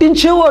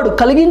పుట్టించేవాడు,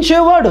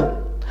 కలిగించేవాడు.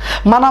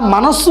 మన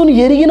మనస్సును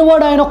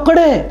ఎరిగినవాడు ఆయన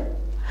ఒక్కడే.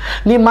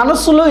 నీ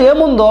మనస్సులో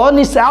ఏముందో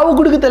నీ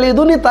సేవకుడికి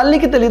తెలియదు, నీ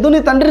తల్లికి తెలియదు, నీ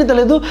తండ్రికి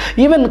తెలియదు,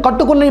 ఈవెన్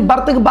కట్టుకున్న నీ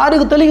భర్తకి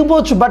భార్యకు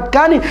తెలియకపోవచ్చు, బట్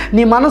కానీ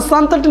నీ మనస్సు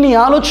అంతటి, నీ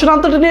ఆలోచన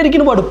అంతటిని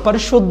ఎరిగినవాడు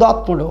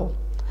పరిశుద్ధాత్ముడు.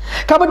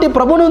 కాబట్టి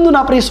ప్రభునందు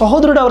నా ప్రియ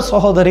సహోదరుడు ఎవరు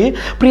సహోదరి,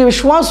 ప్రియ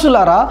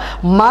విశ్వాసులారా,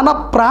 మన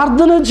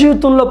ప్రార్థన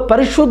జీవితంలో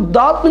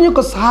పరిశుద్ధాత్మ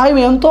యొక్క సహాయం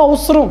ఎంతో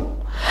అవసరం.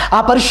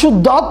 ఆ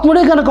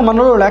పరిశుద్ధాత్ముడే కనుక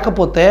మనలో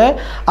లేకపోతే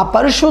ఆ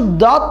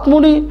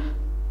పరిశుద్ధాత్ముడి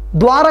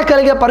ద్వారా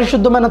కలిగే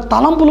పరిశుద్ధమైన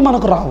తలంపులు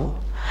మనకు రావు.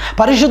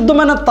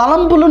 పరిశుద్ధమైన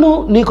తలంపులను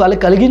నీకు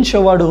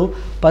కలిగించేవాడు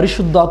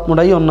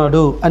పరిశుద్ధాత్ముడై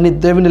ఉన్నాడు అని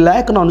దేవుని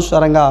లేఖన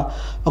అనుసారంగా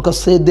ఒక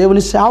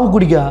దేవుని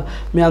సేవకుడిగా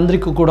మీ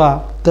అందరికీ కూడా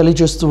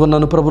తెలియజేస్తూ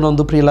ఉన్నాను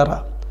ప్రభునందు ప్రియులారా.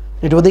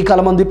 ఇటు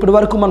ఉదయకాలం మంది ఇప్పటి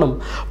వరకు మనం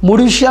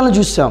 3 విషయాలను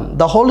చూసాం.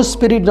 The Holi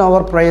spirit in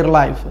our prayer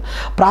life,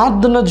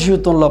 ప్రార్థన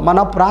జీవితంలో, మన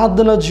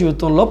ప్రార్థన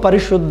జీవితంలో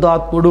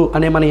పరిశుద్ధాత్ముడు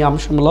అనే మన ఈ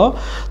అంశంలో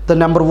the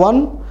number 1,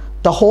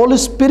 the Holi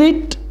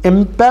spirit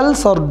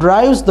ఇంపెల్స్ R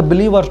drives the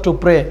believer to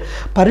pray.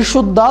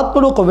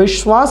 పరిశుద్ధాత్ముడు ఒక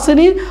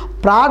విశ్వాసిని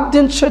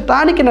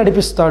ప్రార్థించటానికి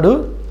నడిపిస్తాడు,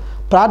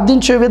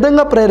 ప్రార్థించే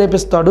విధంగా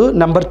ప్రేరేపిస్తాడు.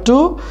 Number 2,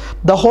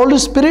 the Holi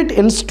spirit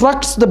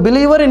instructs the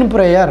believer in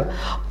prayer.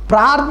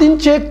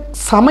 ప్రార్థించే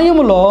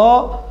సమయంలో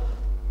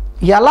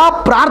ఎలా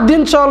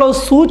ప్రార్థించాలో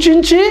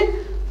సూచించి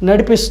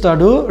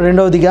నడిపిస్తాడు,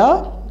 రెండవదిగా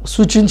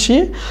సూచించి.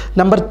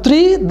 Number 3,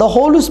 the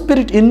Holi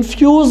spirit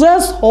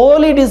ఇన్ఫ్యూజెస్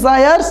Holi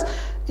desires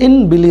in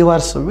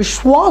believers.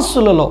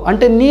 విశ్వాసులలో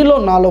అంటే నీలో,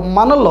 నాలో,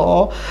 మనలో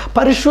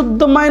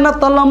పరిశుద్ధమైన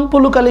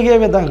తలంపులు కలిగే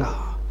విధంగా,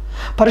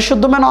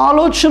 పరిశుద్ధమైన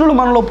ఆలోచనలు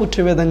మనలో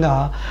పుట్టే విధంగా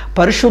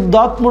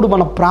పరిశుద్ధాత్ముడు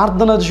మన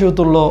ప్రార్థన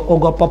జీవితంలో ఒక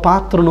గొప్ప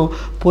పాత్రను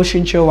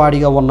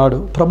పోషించేవాడిగా ఉన్నాడు.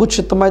 ప్రభు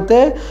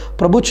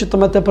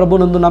చిత్తమైతే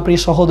ప్రభునందు నా ప్రియ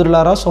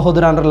సహోదరులారా,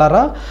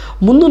 సహోదరాండ్రులారా,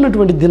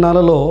 ముందున్నటువంటి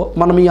దినాలలో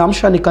మనం ఈ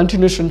అంశాన్ని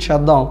కంటిన్యూషన్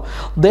చేద్దాం.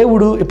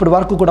 దేవుడు ఇప్పటి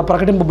వరకు కూడా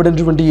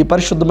ప్రకటింపబడినటువంటి ఈ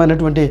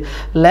పరిశుద్ధమైనటువంటి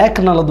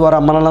లేఖనాల ద్వారా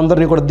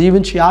మనలందరినీ కూడా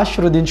దీవించి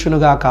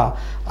ఆశీర్వదించునుగాక.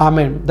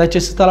 ఆమేన్.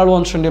 దయచేసి తలలు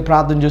వంచండి,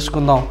 ప్రార్థన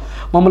చేసుకుందాం.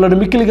 మమ్మల్ని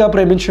మిక్కిలిగా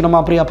ప్రేమించిన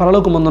మా ప్రియ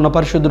పరలోకమందున్న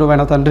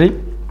పరిశుద్ధుడైన తండ్రి,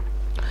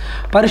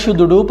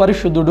 పరిశుద్ధుడు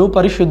పరిశుద్ధుడు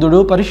పరిశుద్ధుడు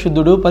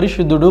పరిశుద్ధుడు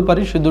పరిశుద్ధుడు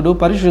పరిశుద్ధుడు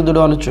పరిశుద్ధుడు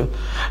అనుచు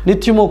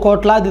నిత్యము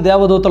కోట్లాది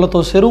దేవదూతలతో,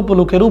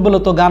 శరూపులు,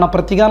 కెరూబులతో, గాన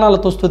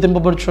ప్రతిగానాలతో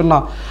స్తుతింపబడుచున్న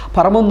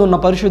పరమందున్న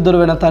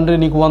పరిశుద్ధుడైన తండ్రి,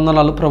 నీకు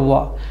వందనాలు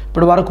ప్రభువా.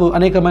 ఇప్పటి వరకు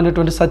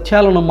అనేకమైనటువంటి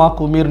సత్యాలను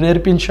మాకు మీరు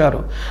నేర్పించారు.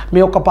 మీ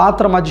యొక్క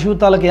పాత్ర మా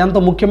జీవితాలకు ఎంత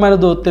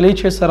ముఖ్యమైనదో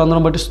తెలియచేశారు.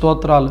 అందును బట్టి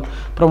స్తోత్రాలు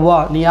ప్రభువా.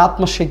 నీ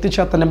ఆత్మశక్తి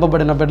చేత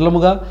నింపబడిన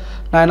బిడ్డలముగా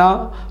నాయన,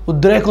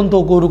 ఉద్రేకంతో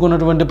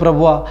కూరుకున్నటువంటి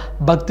ప్రభువా,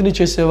 భక్తిని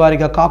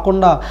చేసేవారిగా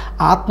కాకుండా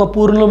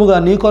ఆత్మపూర్ణముగా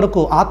నీ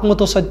కొరకు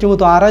ఆత్మతో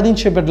సత్యముతో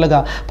ఆరాధించే బిడ్డలుగా,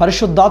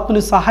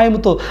 పరిశుద్ధాత్మని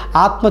సహాయంతో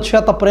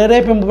ఆత్మచేత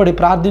ప్రేరేపింపబడి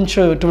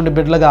ప్రార్థించేటువంటి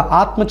బిడ్డలుగా,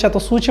 ఆత్మచేత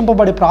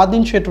సూచింపబడి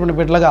ప్రార్థించేటువంటి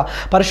బిడ్డలుగా,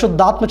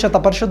 పరిశుద్ధాత్మ చేత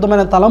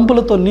పరిశుద్ధమైన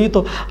తలంపులతో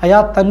నీతో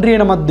అయా తండ్రి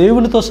అయిన మా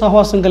దేవునితో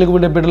సహవాసం కలిగి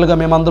ఉండే బిడ్డలుగా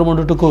మేమందరం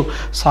ఉండుటకు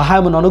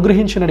సహాయమును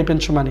అనుగ్రహించి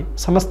నడిపించమని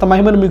సమస్త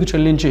మహిమను మీకు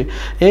చెల్లించి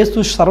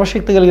యేసు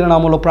సర్వశక్తి కలిగిన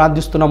నామములో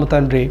ప్రార్థిస్తున్నాము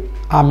తండ్రి.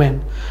 ఆమెన్.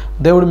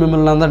 దేవుడు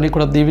మిమ్మల్ని అందరినీ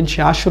కూడా దీవించి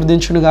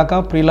ఆశీర్వదించునుగాక.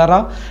 ప్రియులారా,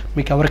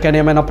 మీకు ఎవరికైనా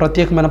ఏమైనా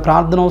ప్రత్యేకమైన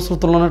ప్రార్థన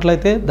అవసరతలు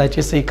ఉన్నట్లయితే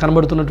దయచేసి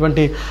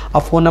కనబడుతున్నటువంటి ఆ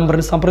ఫోన్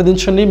నెంబర్ని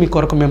సంప్రదించండి. మీ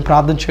కొరకు మేము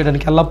ప్రార్థన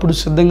చేయడానికి ఎల్లప్పుడూ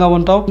సిద్ధంగా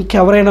ఉంటాం.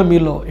 ఇంకెవరైనా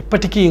మీలో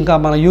ఇప్పటికీ ఇంకా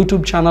మన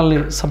యూట్యూబ్ ఛానల్ని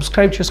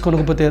సబ్స్క్రైబ్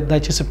చేసుకోకపోతే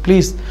దయచేసి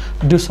ప్లీజ్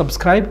డూ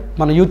సబ్స్క్రైబ్.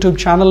 మన యూట్యూబ్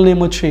ఛానల్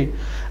నేమ్ వచ్చి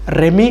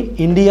Remy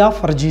India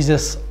for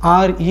Jesus,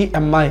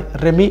 REMI,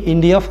 Remy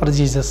India for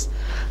Jesus.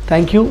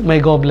 Thank you. My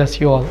God bless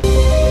you all.